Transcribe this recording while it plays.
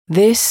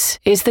This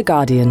is The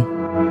Guardian.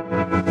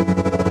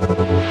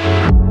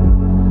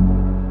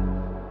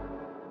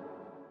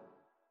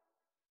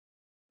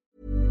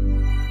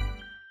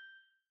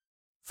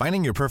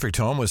 Finding your perfect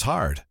home was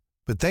hard,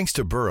 but thanks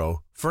to Burrow,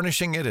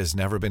 furnishing it has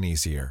never been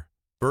easier.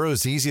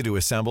 Burrow's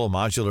easy-to-assemble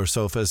modular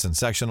sofas and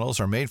sectionals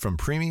are made from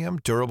premium,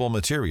 durable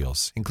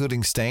materials,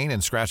 including stain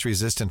and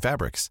scratch-resistant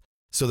fabrics.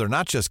 So they're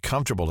not just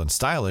comfortable and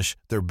stylish,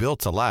 they're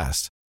built to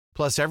last.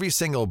 Plus, every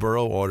single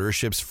Burrow order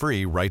ships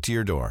free right to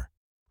your door.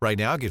 Right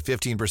now, get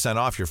 15%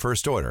 off your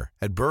first order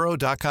at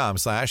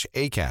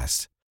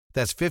burrow.com/ACAST.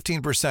 That's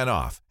 15%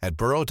 off at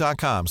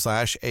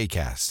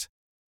burrow.com/ACAST.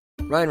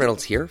 Ryan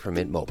Reynolds here from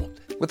Mint Mobile.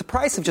 With the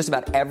price of just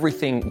about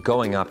everything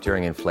going up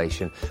during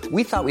inflation,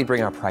 we thought we'd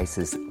bring our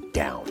prices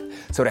down.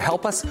 So to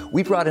help us,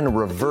 we brought in a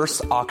reverse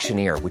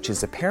auctioneer, which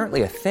is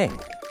apparently a thing.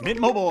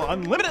 Mint Mobile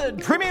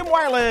Unlimited Premium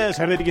Wireless.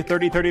 How to get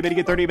 30, 30, bit to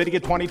get 30, bit to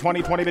get 20,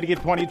 20, 20, bit to get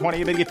 20,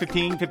 20, bit to get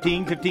 15,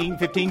 15, 15,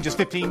 15, just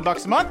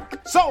 $15 a month?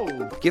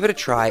 Sold! Give it a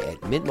try at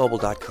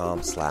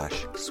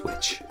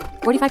mintmobile.com/switch.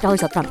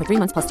 $45 up front for 3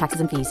 months plus taxes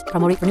and fees.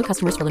 Promo rate for new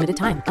customers for limited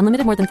time.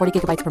 Unlimited more than 40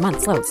 gigabytes per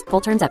month. Slows full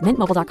terms at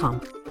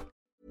mintmobile.com.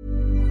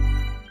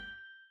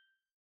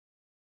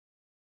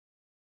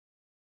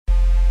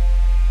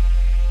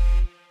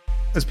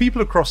 As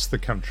people across the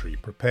country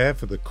prepare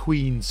for the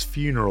Queen's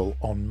funeral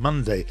on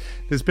Monday,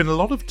 there's been a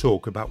lot of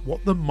talk about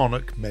what the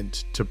monarch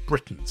meant to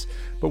Britons.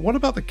 But what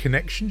about the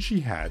connection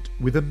she had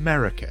with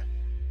America?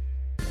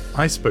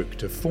 I spoke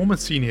to former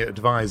senior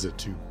advisor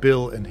to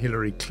Bill and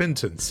Hillary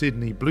Clinton,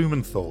 Sidney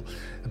Blumenthal,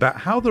 about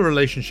how the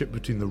relationship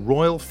between the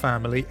royal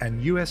family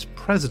and US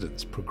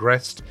presidents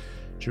progressed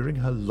during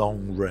her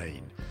long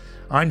reign.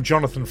 I'm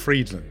Jonathan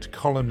Freedland,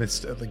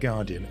 columnist at The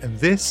Guardian, and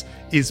this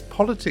is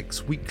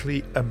Politics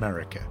Weekly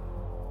America.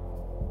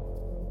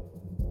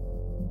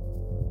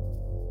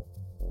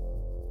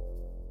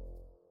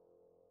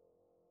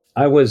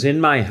 I was in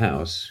my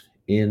house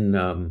in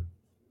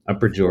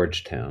Upper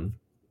Georgetown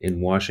in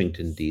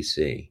Washington,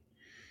 D.C.,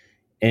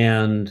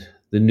 and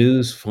the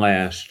news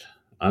flashed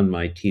on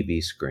my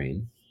TV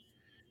screen,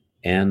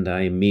 and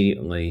I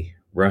immediately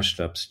rushed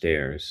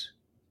upstairs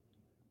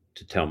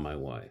to tell my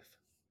wife.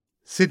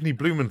 Sidney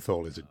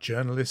Blumenthal is a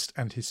journalist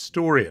and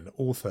historian,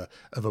 author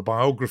of a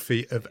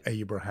biography of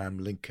Abraham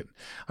Lincoln.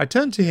 I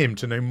turned to him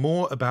to know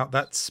more about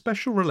that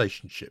special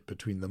relationship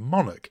between the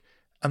monarch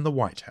and the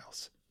White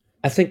House.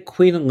 I think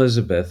Queen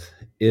Elizabeth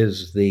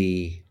is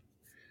the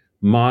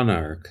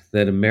monarch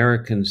that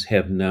Americans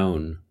have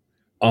known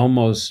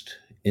almost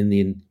in the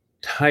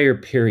entire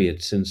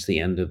period since the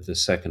end of the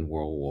Second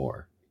World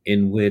War,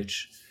 in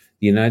which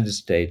the United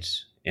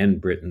States and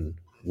Britain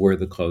were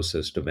the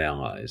closest of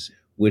allies,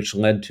 which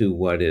led to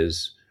what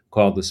is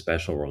called the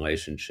special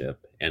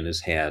relationship and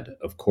has had,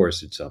 of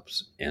course, its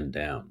ups and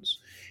downs.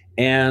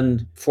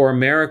 And for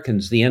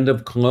Americans, the end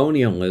of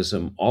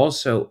colonialism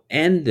also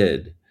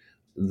ended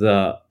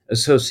the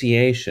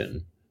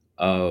association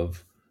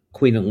of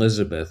Queen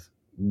Elizabeth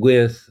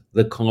with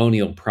the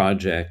colonial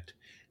project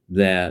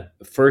that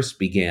first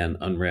began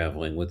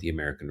unraveling with the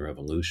American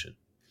Revolution.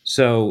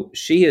 So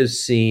she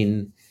is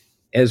seen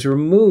as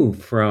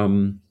removed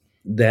from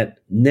that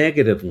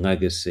negative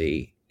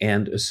legacy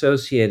and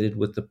associated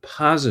with the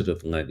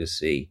positive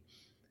legacy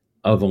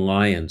of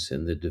alliance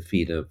in the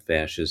defeat of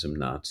fascism,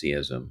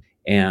 Nazism,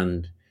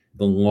 and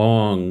the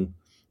long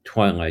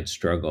twilight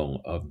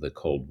struggle of the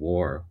Cold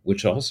War,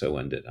 which also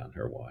ended on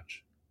her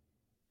watch.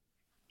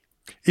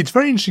 It's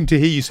very interesting to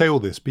hear you say all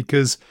this,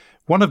 because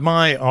one of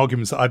my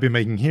arguments that I've been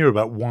making here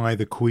about why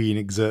the Queen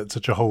exerts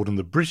such a hold on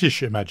the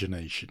British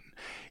imagination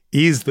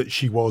is that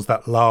she was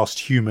that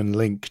last human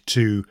link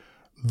to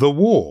the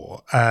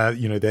war.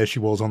 There she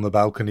was on the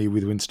balcony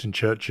with Winston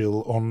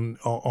Churchill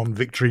on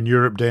Victory in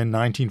Europe Day in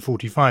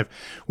 1945.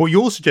 What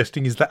you're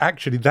suggesting is that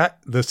actually that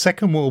the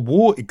Second World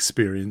War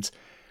experience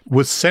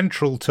was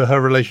central to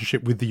her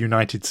relationship with the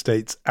United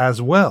States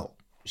as well.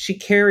 She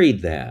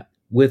carried that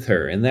with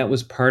her, and that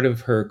was part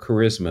of her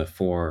charisma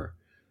for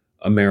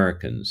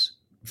Americans.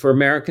 For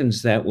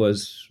Americans, that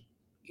was,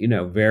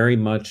 very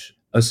much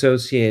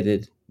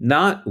associated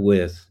not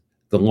with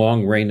the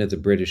long reign of the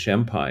British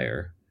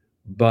Empire,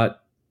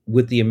 but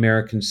with the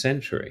American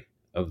century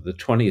of the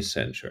 20th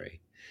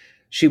century.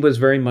 She was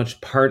very much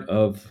part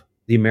of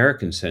the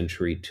American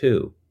century,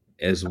 too,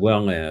 as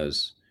well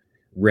as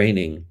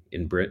reigning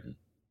in Britain.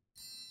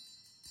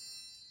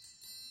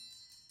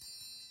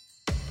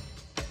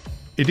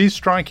 It is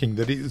striking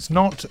that it's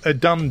not a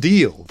done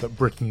deal that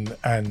Britain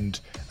and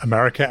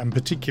America, and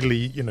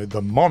particularly,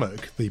 the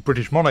monarch, the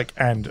British monarch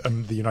and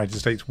the United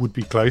States would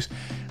be close.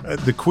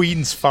 The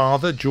Queen's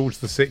father, George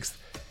VI,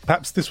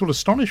 perhaps this will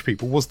astonish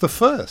people, was the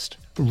first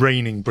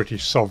reigning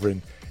British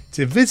sovereign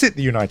to visit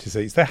the United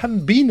States. There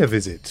hadn't been a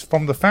visit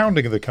from the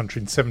founding of the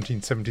country in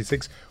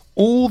 1776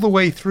 all the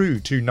way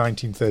through to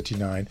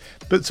 1939.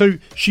 But so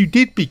she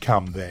did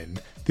become then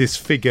this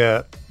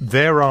figure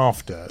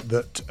thereafter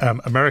that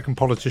American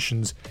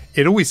politicians,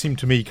 it always seemed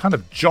to me, kind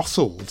of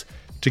jostled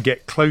to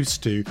get close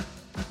to.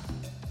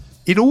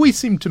 It always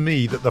seemed to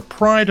me that the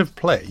pride of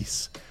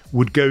place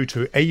would go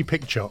to a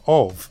picture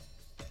of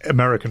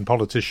American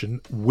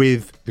politician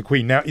with the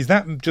Queen. Now, is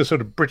that just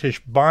sort of British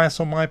bias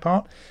on my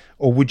part,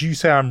 or would you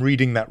say I'm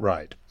reading that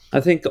right? I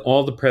think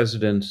all the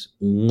presidents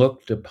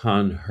looked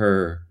upon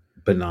her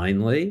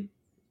benignly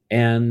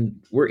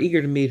and were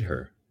eager to meet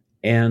her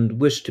and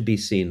wished to be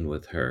seen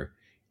with her.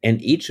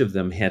 And each of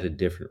them had a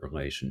different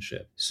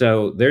relationship.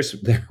 So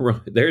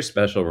their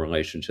special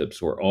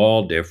relationships were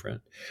all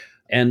different.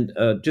 And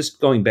just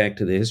going back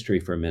to the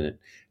history for a minute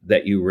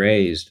that you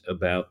raised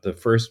about the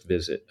first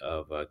visit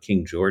of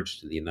King George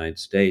to the United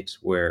States,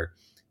 where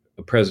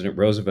President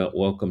Roosevelt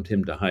welcomed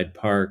him to Hyde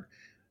Park,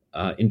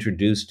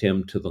 introduced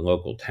him to the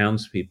local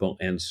townspeople,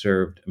 and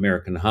served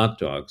American hot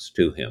dogs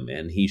to him.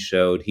 And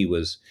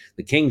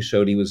the king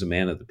showed he was a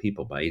man of the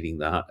people by eating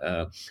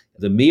the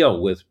meal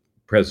with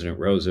President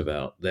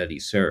Roosevelt that he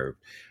served,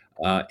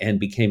 and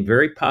became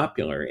very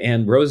popular.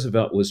 And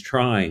Roosevelt was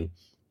trying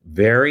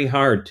very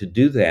hard to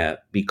do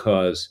that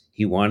because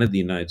he wanted the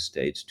United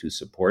States to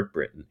support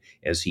Britain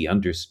as he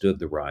understood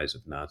the rise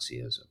of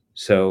Nazism.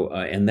 So,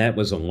 and that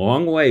was a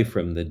long way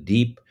from the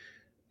deep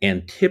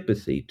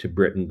antipathy to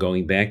Britain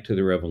going back to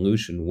the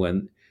Revolution,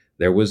 when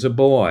there was a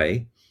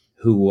boy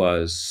who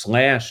was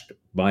slashed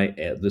by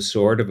the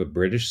sword of a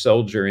British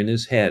soldier in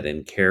his head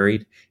and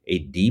carried a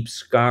deep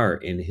scar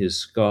in his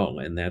skull.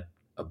 And that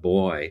a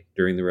boy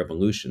during the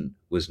Revolution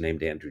was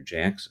named Andrew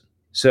Jackson.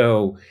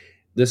 So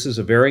this is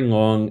a very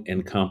long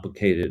and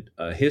complicated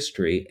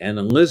history, and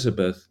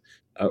Elizabeth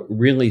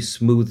really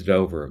smoothed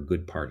over a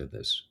good part of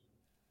this.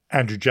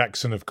 Andrew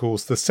Jackson, of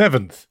course, the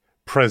 7th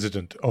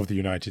President of the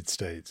United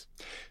States.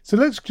 So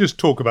let's just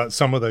talk about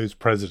some of those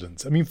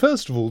presidents. I mean,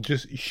 first of all,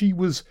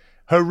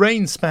 her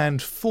reign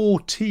spanned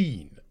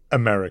 14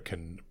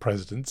 American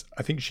presidents.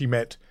 I think she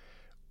met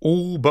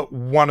all but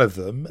one of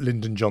them,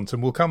 Lyndon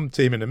Johnson. We'll come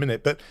to him in a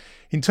minute. But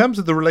in terms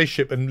of the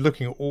relationship and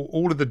looking at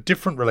all of the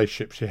different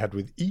relationships she had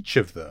with each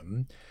of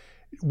them,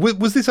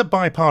 was this a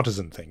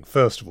bipartisan thing,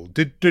 first of all?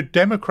 Did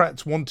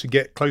Democrats want to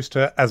get close to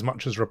her as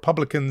much as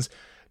Republicans?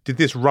 Did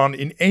this run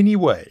in any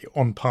way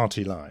on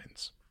party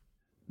lines?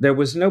 There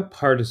was no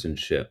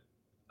partisanship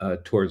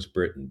towards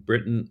Britain.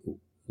 Britain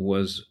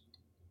was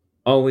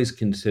always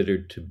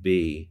considered to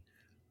be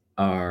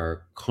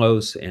our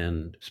close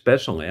and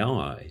special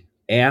ally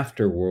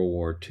after World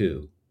War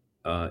II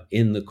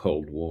in the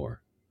Cold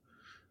War.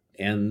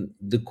 And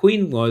the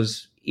Queen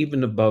was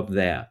even above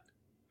that.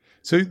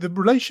 So the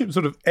relationship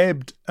sort of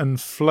ebbed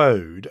and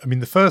flowed. I mean,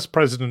 the first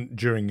president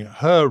during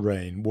her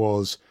reign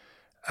was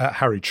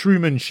Harry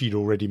Truman. She'd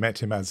already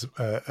met him as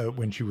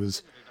when she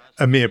was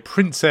a mere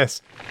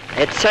princess.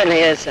 It certainly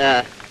is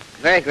a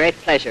very great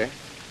pleasure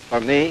for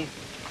me,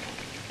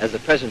 as the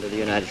President of the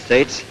United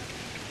States,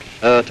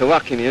 to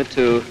welcome you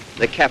to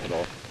the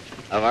capital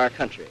of our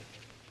country.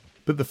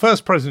 But the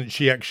first president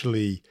she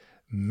actually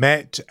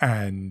met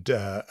and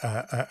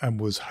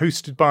was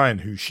hosted by,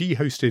 and who she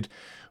hosted,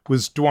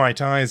 was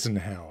Dwight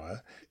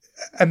Eisenhower.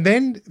 And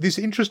then this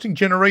interesting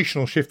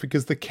generational shift,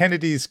 because the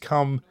Kennedys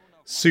come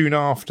soon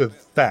after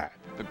that.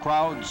 The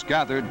crowds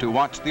gathered to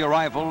watch the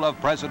arrival of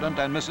President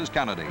and Mrs.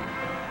 Kennedy.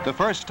 The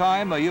first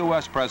time a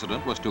U.S.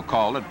 president was to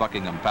call at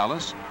Buckingham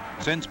Palace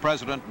since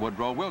President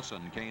Woodrow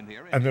Wilson came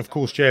here. And of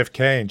course,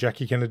 JFK and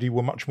Jackie Kennedy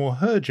were much more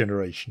her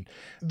generation.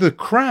 The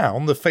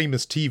Crown, the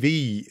famous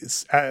TV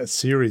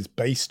series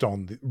based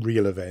on the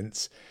real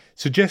events,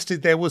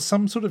 suggested there was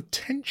some sort of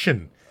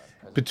tension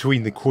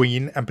between the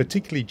Queen and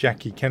particularly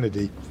Jackie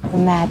Kennedy. Her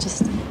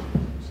Majesty.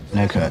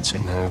 No curtsy.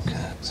 No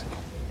curtsy.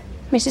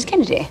 Mrs.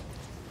 Kennedy.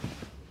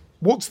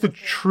 What's the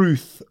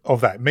truth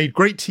of that? Made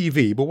great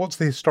TV, but what's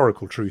the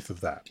historical truth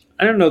of that?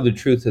 I don't know the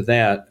truth of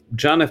that.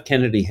 John F.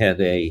 Kennedy had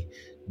a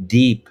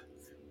deep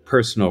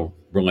personal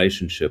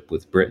relationship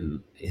with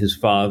Britain. His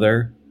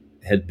father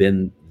had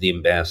been the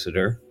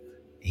ambassador.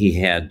 He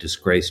had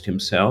disgraced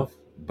himself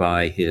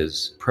by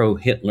his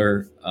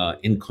pro-Hitler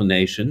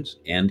inclinations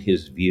and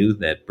his view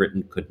that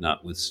Britain could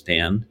not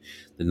withstand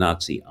the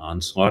Nazi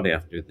onslaught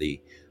after the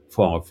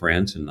fall of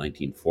France in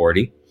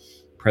 1940.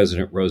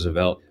 President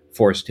Roosevelt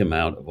forced him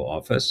out of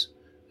office.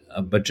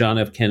 But John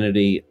F.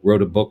 Kennedy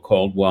wrote a book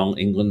called While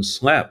England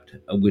Slept,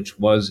 which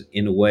was,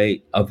 in a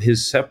way, of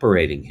his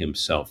separating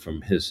himself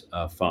from his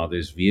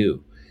father's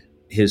view.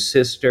 His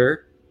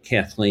sister,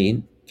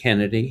 Kathleen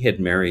Kennedy, had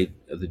married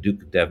the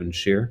Duke of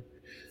Devonshire.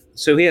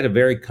 So he had a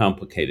very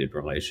complicated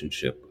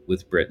relationship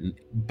with Britain.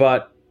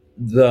 But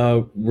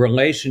the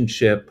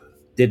relationship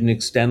didn't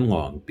extend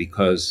long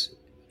because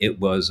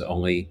it was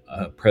only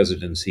a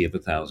presidency of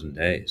 1,000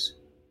 days.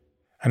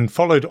 And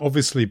followed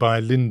obviously by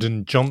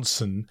Lyndon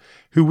Johnson,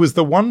 who was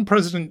the one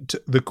president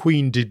the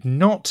Queen did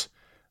not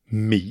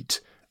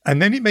meet.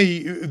 And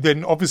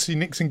then obviously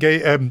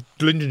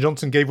Lyndon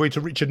Johnson gave way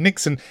to Richard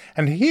Nixon.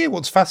 And here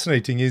what's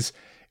fascinating is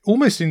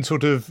almost in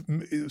sort of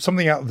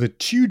something out of the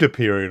Tudor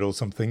period or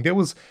something, there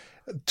was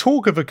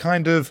talk of a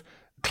kind of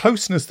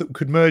closeness that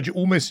could merge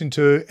almost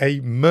into a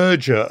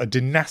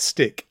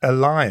dynastic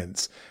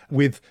alliance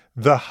with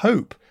the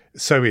hope,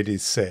 so it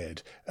is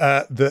said,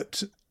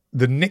 that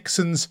the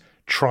Nixons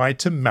tried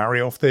to marry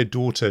off their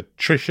daughter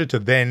Tricia to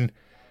then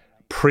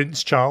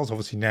Prince Charles,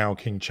 obviously now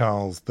King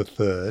Charles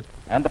III.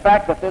 And the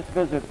fact that this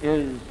visit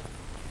is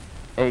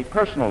a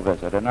personal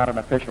visit and not an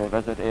official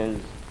visit is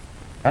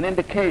an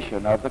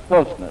indication of the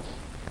closeness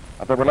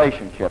of the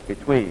relationship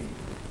between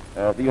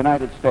the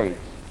United States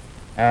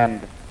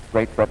and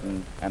Great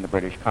Britain and the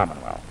British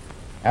Commonwealth,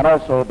 and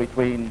also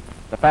between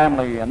the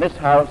family in this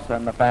house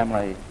and the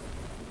family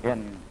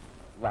in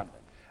London.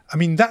 I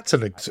mean, that's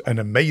an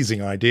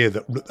amazing idea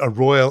that a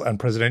royal and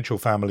presidential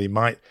family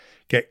might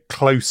get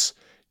close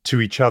to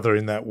each other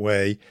in that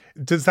way.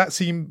 Does that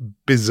seem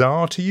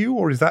bizarre to you,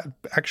 or is that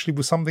actually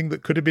was something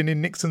that could have been in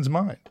Nixon's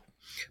mind?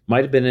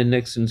 Might have been in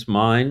Nixon's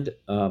mind.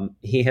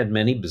 He had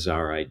many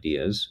bizarre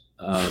ideas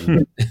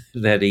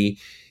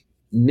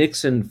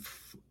Nixon,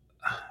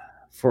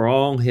 for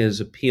all his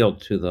appeal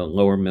to the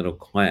lower middle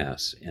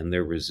class and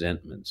their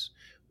resentments,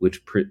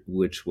 which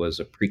was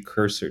a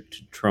precursor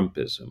to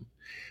Trumpism,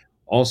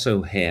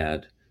 also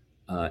had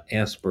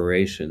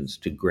aspirations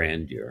to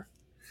grandeur.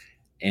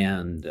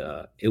 And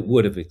it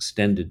would have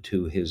extended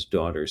to his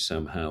daughter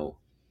somehow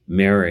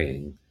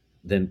marrying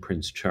then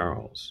Prince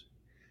Charles.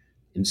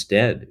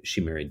 Instead,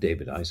 she married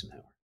David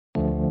Eisenhower.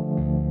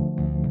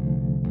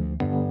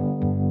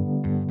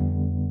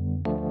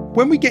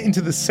 When we get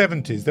into the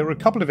 70s, there were a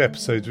couple of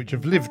episodes which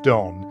have lived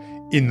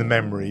on in the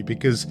memory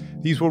because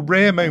these were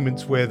rare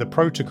moments where the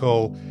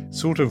protocol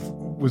sort of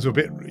was a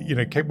bit,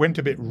 went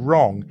a bit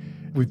wrong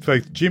with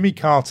both Jimmy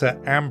Carter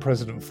and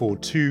President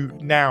Ford, two,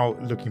 now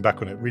looking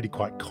back on it, really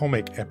quite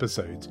comic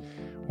episodes.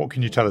 What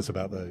can you tell us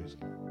about those?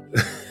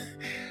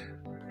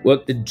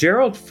 Well,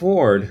 Gerald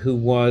Ford, who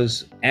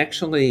was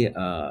actually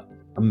a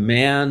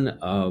man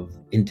of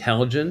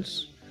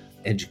intelligence,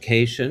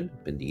 education,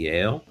 been to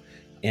Yale,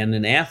 and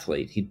an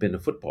athlete, he'd been a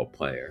football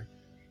player,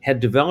 had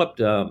developed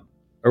a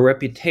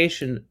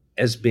reputation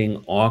as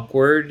being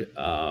awkward,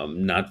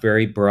 not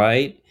very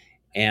bright,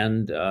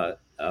 and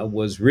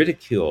was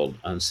ridiculed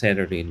on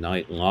Saturday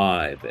Night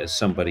Live as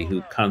somebody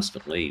who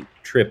constantly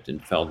tripped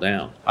and fell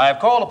down. I have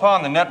called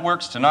upon the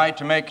networks tonight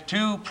to make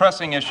two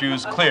pressing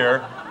issues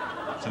clear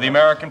to the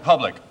American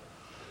public.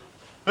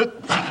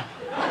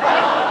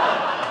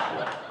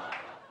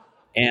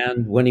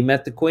 And when he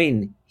met the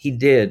Queen, he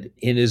did,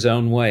 in his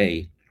own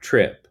way,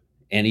 trip.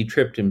 And he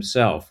tripped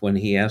himself when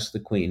he asked the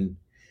Queen,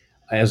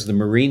 as the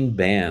Marine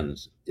band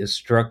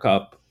struck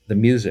up the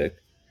music,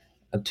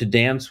 to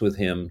dance with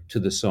him to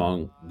the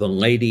song, "The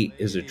Lady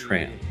is a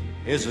Tramp."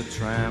 Is a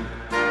tramp.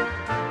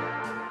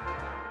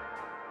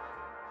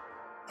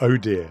 Oh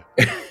dear.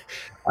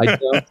 I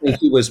don't think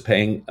he was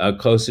paying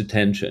close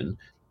attention.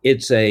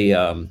 It's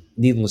a,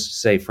 needless to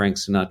say, Frank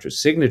Sinatra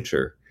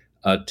signature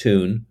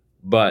tune,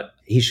 but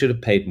he should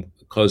have paid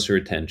closer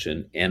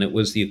attention, and it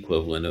was the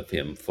equivalent of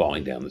him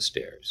falling down the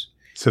stairs.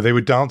 So they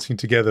were dancing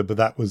together, but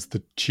that was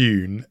the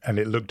tune, and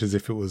it looked as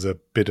if it was a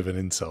bit of an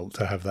insult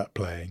to have that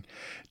playing.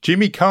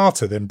 Jimmy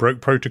Carter then broke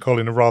protocol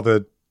in a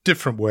rather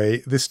different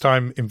way, this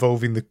time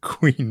involving the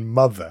Queen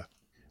Mother.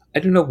 I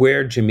don't know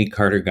where Jimmy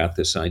Carter got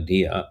this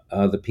idea,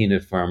 the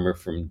peanut farmer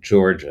from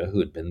Georgia, who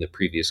had been the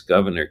previous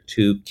governor,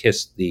 to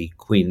kiss the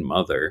Queen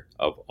Mother,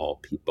 of all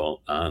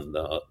people, on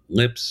the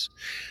lips.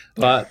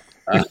 But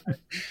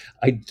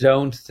I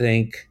don't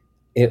think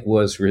it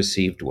was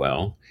received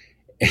well.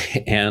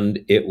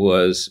 And it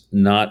was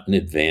not in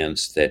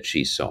advance that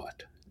she saw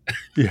it.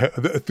 Yeah,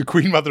 the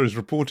Queen Mother is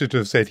reported to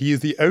have said, "He is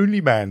the only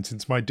man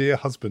since my dear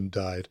husband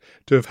died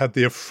to have had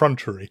the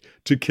effrontery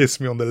to kiss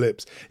me on the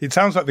lips." It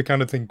sounds like the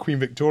kind of thing Queen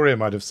Victoria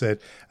might have said,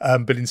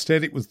 but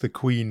instead it was the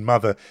Queen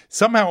Mother.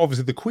 Somehow,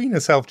 obviously, the Queen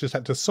herself just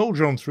had to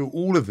soldier on through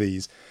all of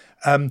these.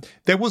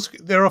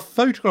 There are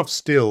photographs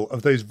still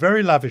of those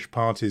very lavish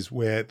parties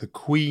where the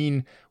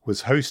Queen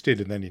was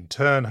hosted and then in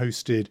turn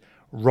hosted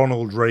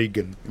Ronald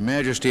Reagan. Your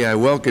Majesty, I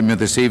welcome you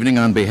this evening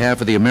on behalf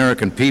of the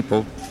American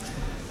people,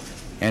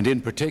 and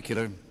in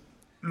particular...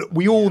 Look,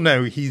 we all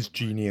know his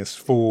genius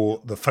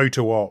for the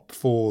photo op,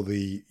 for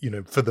the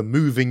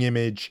moving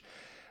image.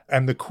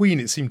 And the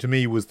Queen, it seemed to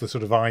me, was the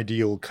sort of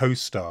ideal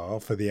co-star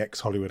for the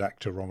ex-Hollywood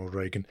actor Ronald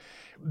Reagan.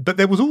 But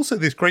there was also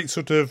this great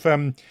sort of,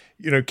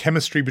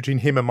 chemistry between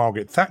him and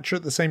Margaret Thatcher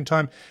at the same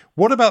time.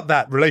 What about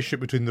that relationship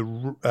between the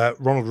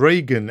Ronald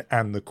Reagan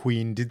and the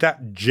Queen? Did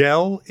that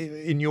gel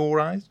in your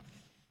eyes?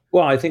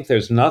 Well, I think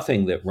there's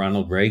nothing that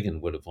Ronald Reagan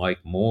would have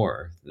liked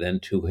more than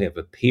to have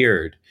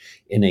appeared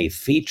in a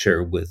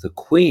feature with the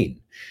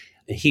Queen.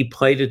 He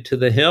played it to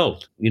the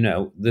hilt.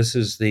 This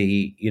is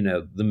the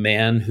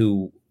man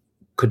who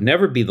could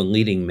never be the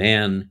leading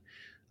man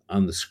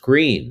on the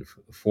screen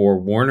for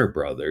Warner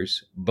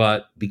Brothers,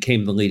 but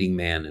became the leading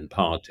man in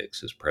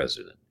politics as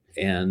president.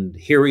 And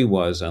here he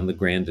was on the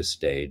grandest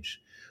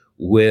stage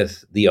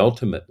with the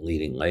ultimate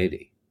leading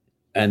lady.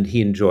 And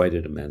he enjoyed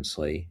it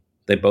immensely.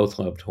 They both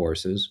loved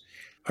horses.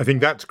 I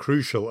think that's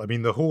crucial. I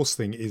mean, the horse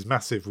thing is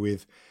massive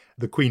with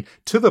the Queen,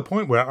 to the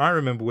point where I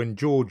remember when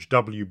George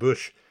W.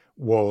 Bush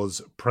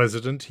was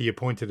president, he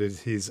appointed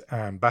as his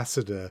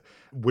ambassador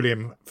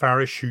William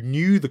Farish, who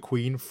knew the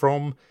Queen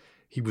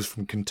he was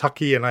from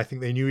Kentucky, and I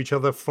think they knew each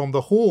other from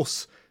the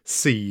horse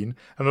scene.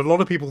 And a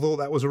lot of people thought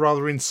that was a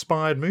rather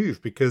inspired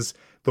move, because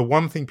the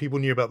one thing people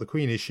knew about the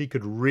Queen is she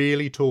could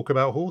really talk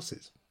about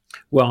horses.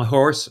 Well,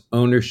 horse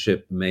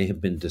ownership may have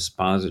been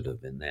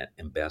dispositive in that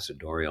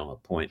ambassadorial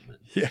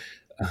appointment. Yeah.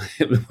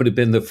 It would have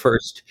been the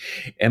first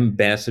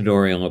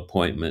ambassadorial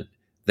appointment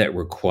that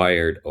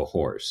required a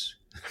horse.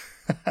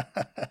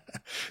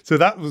 So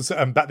that was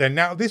back then.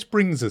 Now, this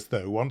brings us,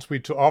 though,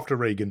 after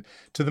Reagan,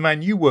 to the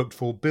man you worked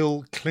for,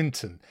 Bill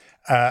Clinton,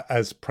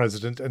 as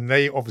president. And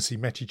they obviously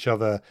met each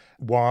other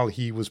while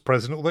he was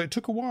president, although it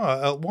took a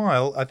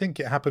while. I think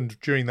it happened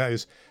during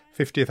those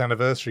 50th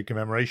anniversary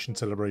commemoration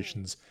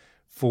celebrations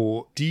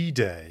for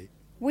D-Day.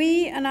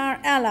 We and our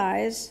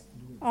allies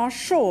are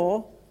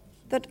sure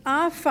that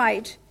our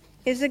fight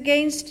is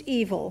against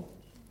evil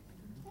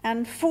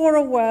and for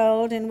a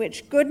world in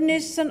which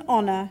goodness and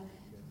honor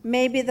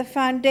may be the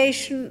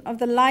foundation of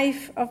the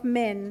life of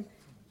men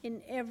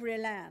in every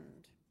land.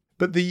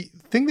 But the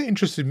thing that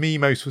interested me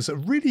most was a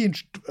really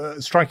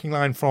striking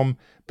line from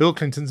Bill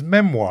Clinton's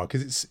memoir,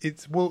 because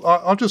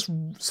I'll just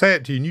say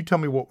it to you and you tell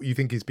me what you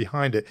think is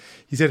behind it.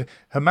 He said,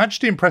 "Her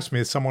Majesty impressed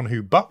me as someone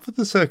who, but for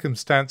the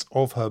circumstance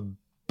of her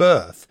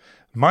birth,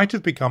 might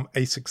have become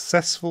a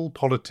successful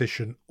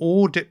politician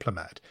or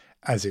diplomat.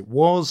 As it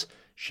was,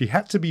 she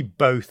had to be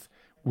both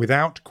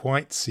without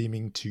quite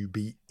seeming to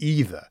be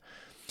either."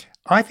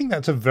 I think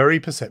that's a very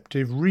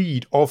perceptive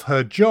read of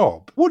her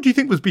job. What do you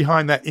think was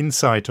behind that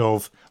insight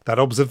of that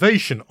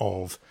observation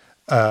of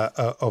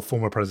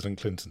former President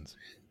Clinton's?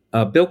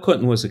 Bill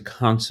Clinton was a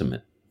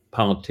consummate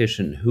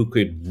politician who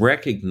could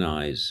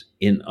recognize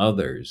in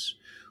others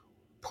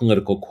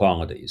political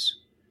qualities.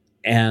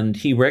 And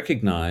he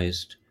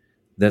recognized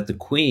that the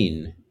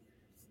Queen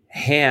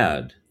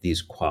had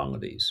these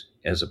qualities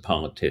as a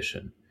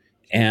politician.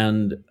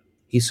 And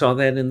he saw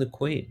that in the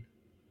Queen.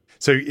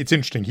 So it's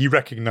interesting. He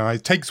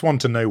recognized, takes one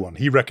to know one.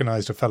 He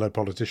recognized a fellow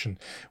politician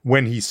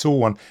when he saw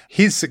one.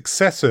 His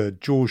successor,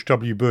 George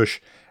W.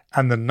 Bush,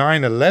 and the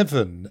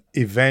 9/11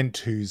 event,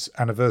 whose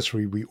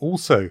anniversary we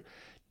also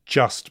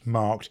just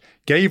marked,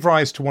 gave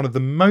rise to one of the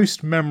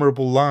most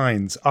memorable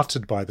lines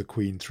uttered by the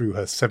Queen through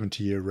her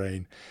 70-year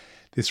reign.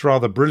 This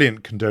rather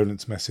brilliant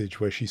condolence message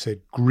where she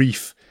said,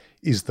 "Grief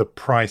is the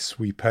price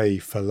we pay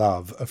for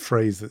love," a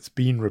phrase that's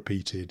been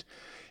repeated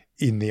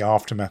in the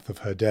aftermath of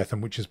her death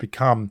and which has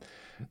become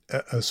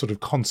a sort of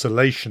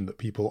consolation that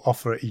people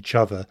offer each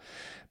other.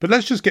 But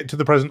let's just get to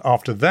the president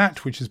after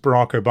that, which is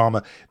Barack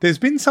Obama. There's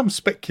been some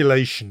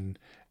speculation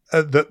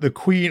that the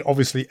Queen,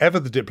 obviously ever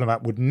the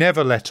diplomat, would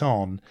never let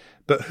on,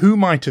 but who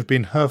might have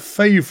been her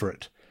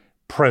favourite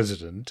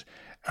president.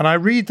 And I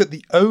read that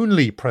the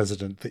only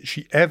president that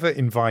she ever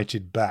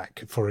invited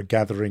back for a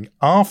gathering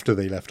after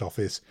they left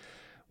office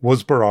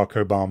was Barack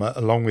Obama,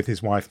 along with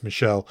his wife,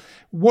 Michelle.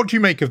 What do you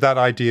make of that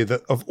idea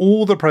that of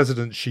all the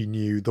presidents she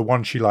knew, the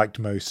one she liked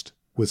most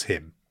was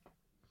him?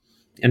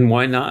 And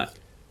why not?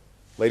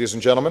 Ladies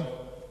and gentlemen,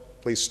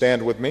 please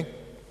stand with me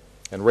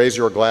and raise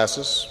your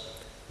glasses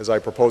as I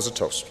propose a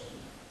toast.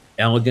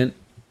 Elegant,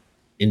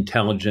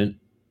 intelligent,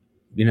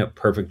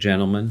 perfect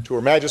gentleman. To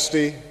Her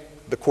Majesty,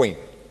 the Queen.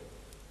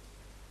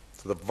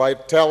 To the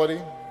vitality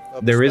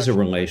of there is a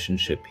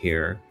relationship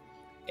here,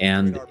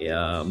 and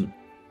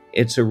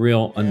it's a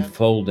real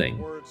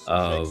unfolding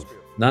of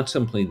not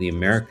simply the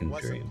American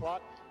dream,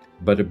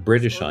 but a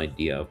British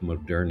idea of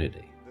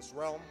modernity,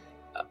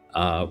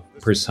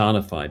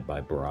 personified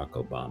by Barack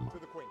Obama.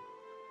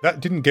 That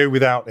didn't go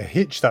without a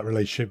hitch, that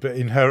relationship. But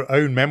in her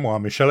own memoir,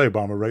 Michelle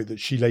Obama wrote that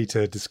she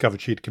later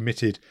discovered she had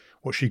committed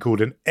what she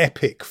called an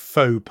epic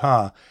faux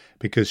pas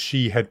because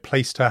she had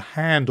placed her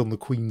hand on the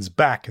Queen's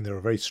back, and there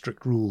are very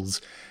strict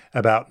rules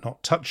about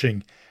not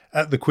touching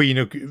the Queen.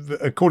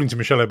 According to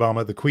Michelle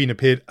Obama, the Queen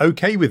appeared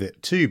okay with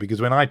it too,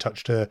 because when I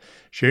touched her,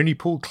 she only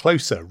pulled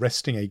closer,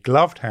 resting a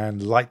gloved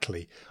hand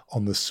lightly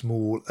on the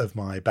small of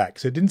my back.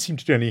 So it didn't seem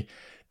to do any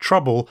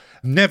trouble.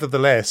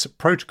 Nevertheless,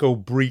 protocol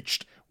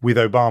breached with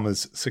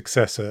Obama's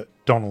successor,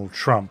 Donald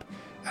Trump,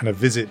 and a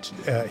visit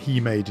he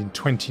made in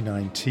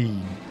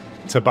 2019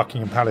 to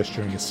Buckingham Palace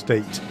during a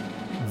state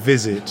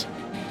visit.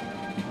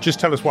 Just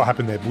tell us what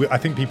happened there. I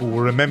think people will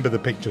remember the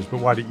pictures,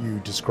 but why don't you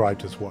describe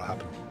to us what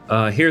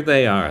happened? Here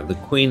they are, the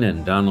Queen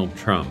and Donald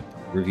Trump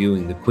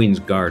reviewing the Queen's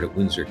Guard at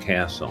Windsor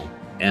Castle.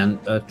 And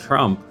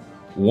Trump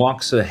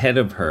walks ahead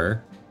of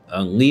her,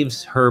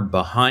 leaves her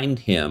behind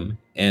him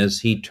as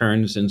he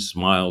turns and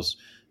smiles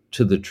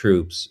to the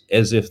troops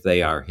as if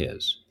they are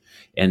his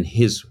and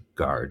his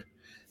guard.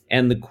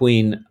 And the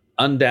Queen,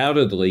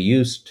 undoubtedly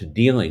used to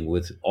dealing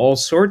with all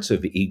sorts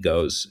of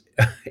egos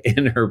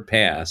in her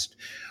past,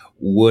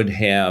 would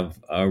have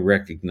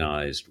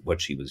recognized what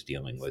she was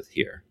dealing with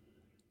here.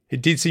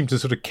 It did seem to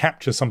sort of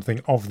capture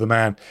something of the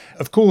man.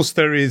 Of course,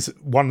 there is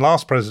one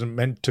last president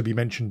meant to be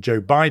mentioned,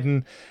 Joe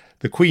Biden.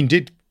 The Queen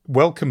did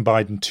welcome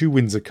Biden to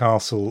Windsor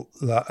Castle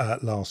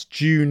last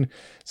June.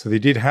 So they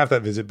did have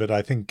that visit, but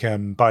I think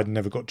Biden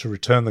never got to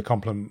return the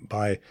compliment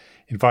by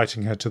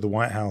inviting her to the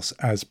White House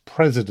as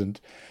president.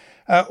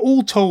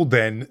 All told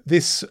then,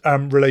 this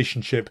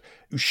relationship,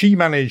 she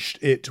managed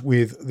it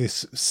with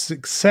this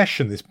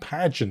succession, this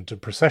pageant, a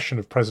procession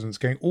of presidents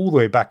going all the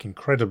way back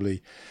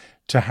incredibly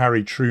to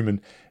Harry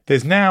Truman.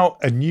 There's now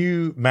a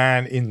new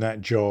man in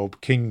that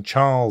job, King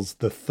Charles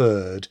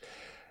III.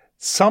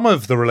 Some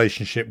of the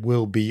relationship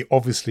will be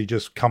obviously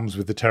just comes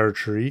with the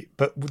territory,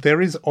 but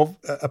there is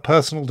a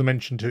personal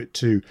dimension to it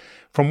too.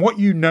 From what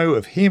you know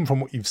of him, from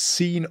what you've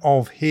seen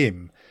of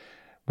him,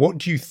 what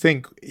do you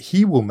think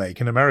he will make,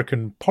 and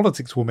American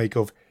politics will make,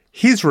 of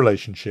his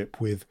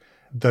relationship with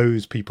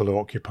those people who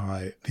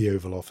occupy the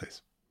Oval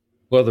Office?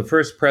 Well, the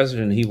first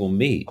president he will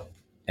meet,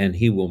 and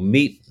he will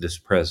meet this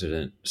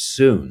president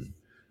soon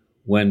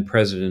when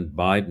President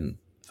Biden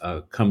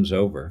comes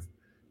over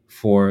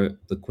for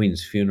the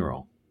Queen's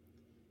funeral.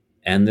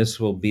 And this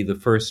will be the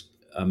first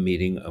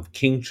meeting of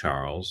King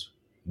Charles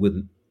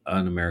with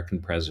an American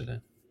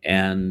president.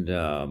 And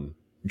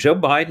Joe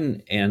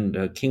Biden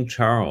and King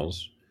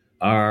Charles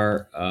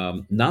are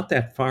not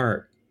that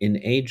far in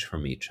age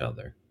from each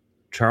other.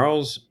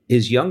 Charles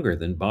is younger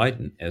than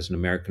Biden as an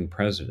American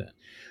president,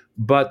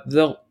 but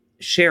they'll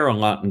share a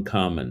lot in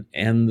common,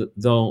 and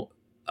they'll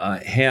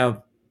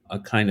have a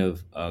kind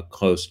of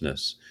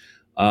closeness.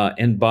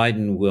 And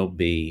Biden will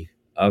be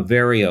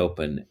very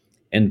open,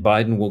 and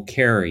Biden will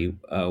carry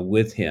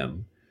with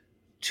him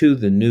to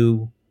the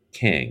new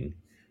king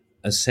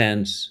a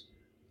sense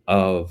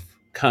of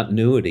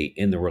continuity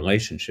in the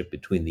relationship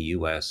between the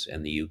U.S.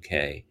 and the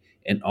UK,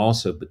 and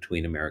also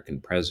between American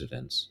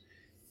presidents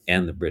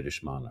and the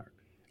British monarch.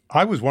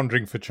 I was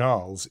wondering for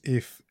Charles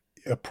if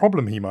a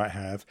problem he might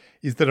have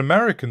is that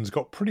Americans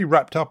got pretty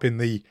wrapped up in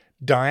the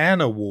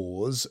Diana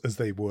Wars, as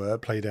they were,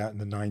 played out in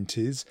the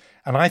 90s,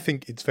 and I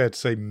think it's fair to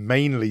say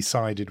mainly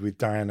sided with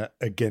Diana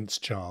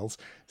against Charles.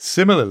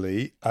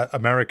 Similarly,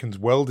 Americans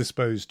well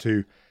disposed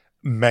to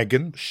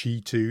Meghan. She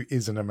too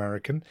is an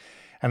American.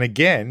 And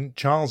again,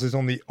 Charles is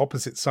on the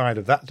opposite side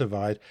of that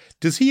divide.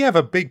 Does he have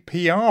a big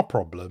PR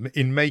problem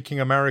in making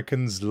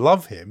Americans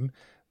love him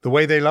the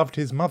way they loved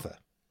his mother?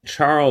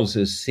 Charles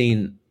is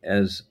seen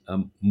as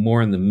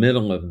more in the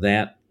middle of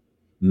that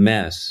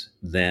mess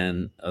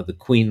than the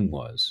Queen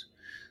was,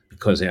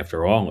 because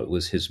after all, it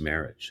was his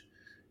marriage.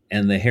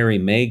 And the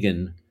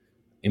Harry-Meghan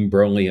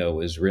imbroglio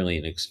is really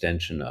an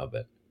extension of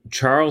it.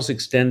 Charles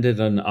extended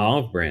an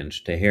olive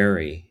branch to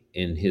Harry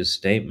in his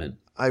statement.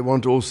 I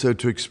want also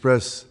to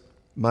express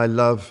my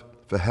love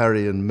for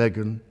Harry and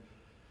Meghan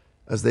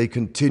as they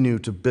continue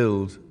to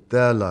build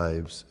their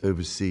lives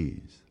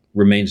overseas.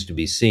 Remains to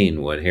be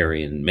seen what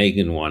Harry and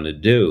Meghan want to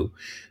do.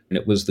 And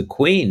it was the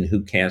Queen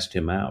who cast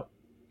him out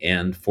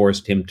and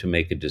forced him to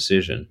make a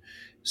decision.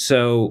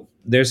 So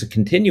there's a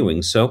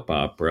continuing soap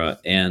opera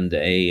and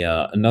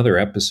another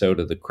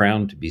episode of The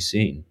Crown to be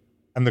seen.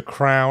 And The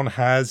Crown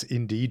has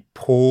indeed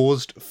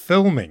paused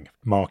filming,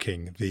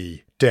 marking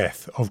the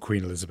death of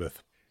Queen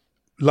Elizabeth.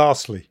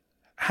 Lastly,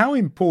 how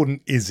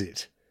important is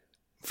it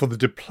for the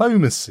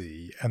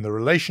diplomacy and the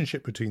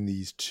relationship between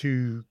these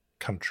two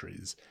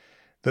countries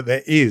that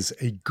there is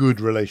a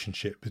good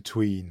relationship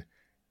between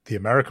the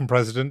American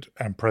president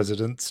and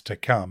presidents to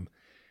come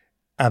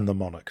and the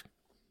monarch?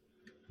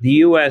 The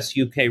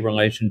U.S.-UK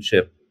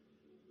relationship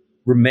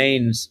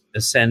remains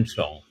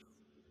essential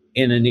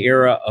in an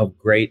era of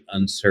great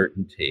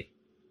uncertainty,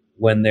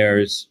 when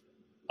there's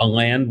a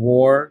land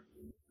war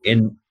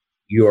in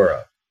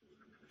Europe,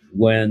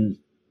 when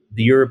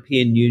the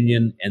European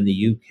Union and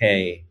the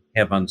UK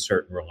have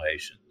uncertain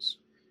relations,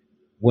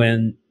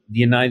 when the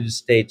United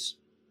States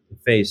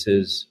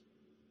faces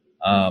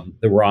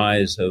the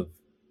rise of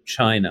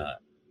China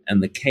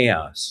and the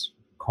chaos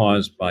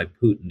caused by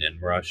Putin in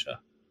Russia.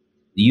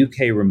 The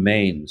UK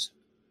remains,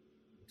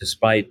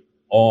 despite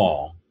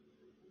all,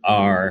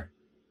 our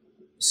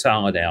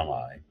solid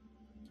ally.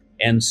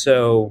 And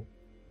so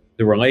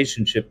the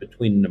relationship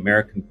between an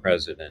American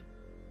president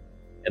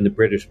and the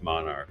British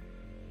monarch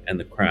and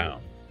the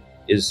Crown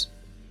is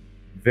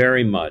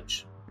very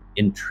much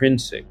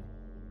intrinsic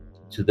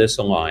to this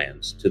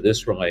alliance, to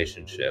this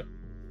relationship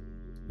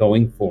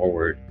going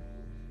forward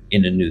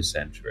in a new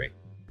century.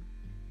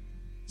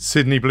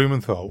 Sidney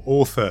Blumenthal,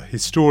 author,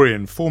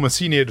 historian, former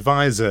senior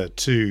advisor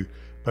to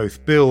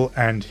both Bill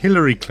and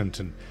Hillary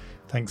Clinton.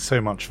 Thanks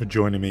so much for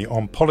joining me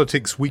on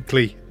Politics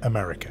Weekly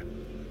America.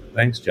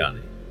 Thanks,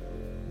 Johnny.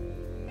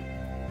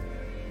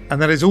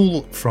 And that is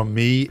all from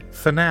me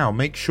for now.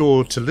 Make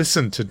sure to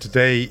listen to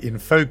Today in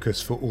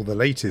Focus for all the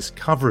latest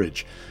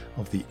coverage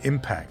of the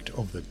impact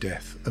of the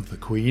death of the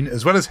Queen,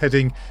 as well as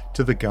heading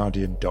to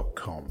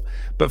theguardian.com.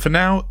 But for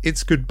now,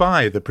 it's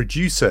goodbye. The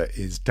producer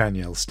is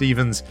Danielle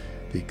Stevens,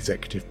 the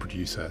executive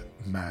producer,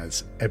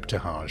 Maz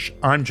Ebtehaj.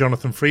 I'm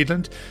Jonathan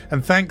Freedland,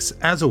 and thanks,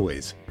 as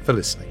always, for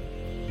listening.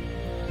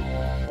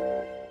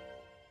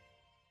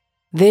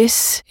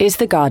 This is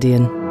The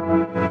Guardian.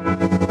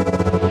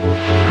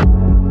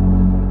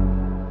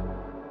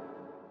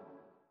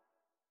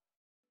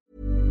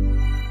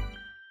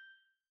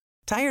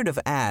 Tired of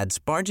ads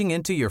barging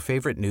into your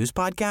favorite news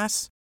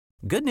podcasts?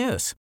 Good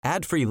news.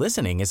 Ad-free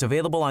listening is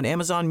available on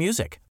Amazon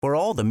Music for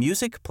all the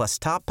music plus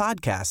top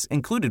podcasts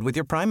included with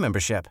your Prime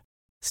membership.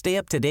 Stay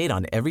up to date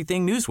on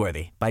everything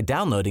newsworthy by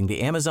downloading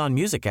the Amazon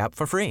Music app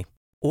for free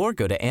or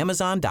go to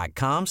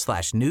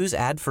amazon.com/news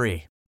ad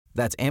free.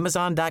 That's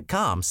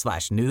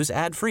amazon.com/news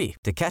ad free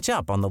to catch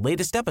up on the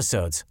latest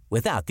episodes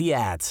without the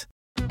ads.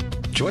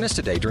 Join us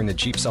today during the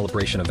Jeep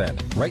Celebration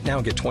event. Right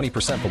now, get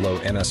 20% below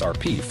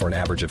MSRP for an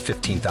average of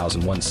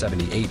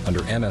 $15,178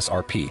 under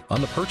MSRP on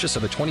the purchase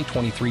of a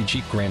 2023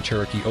 Jeep Grand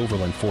Cherokee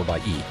Overland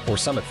 4xE or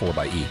Summit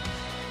 4xE.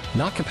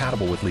 Not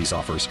compatible with lease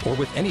offers or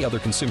with any other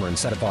consumer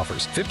incentive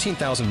offers.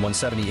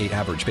 $15,178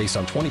 average based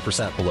on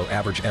 20% below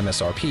average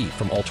MSRP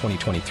from all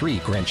 2023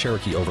 Grand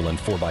Cherokee Overland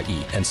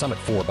 4xE and Summit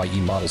 4xE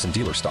models in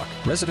dealer stock.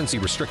 Residency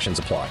restrictions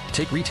apply.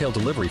 Take retail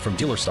delivery from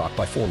dealer stock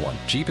by 4/1.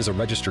 Jeep is a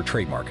registered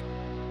trademark.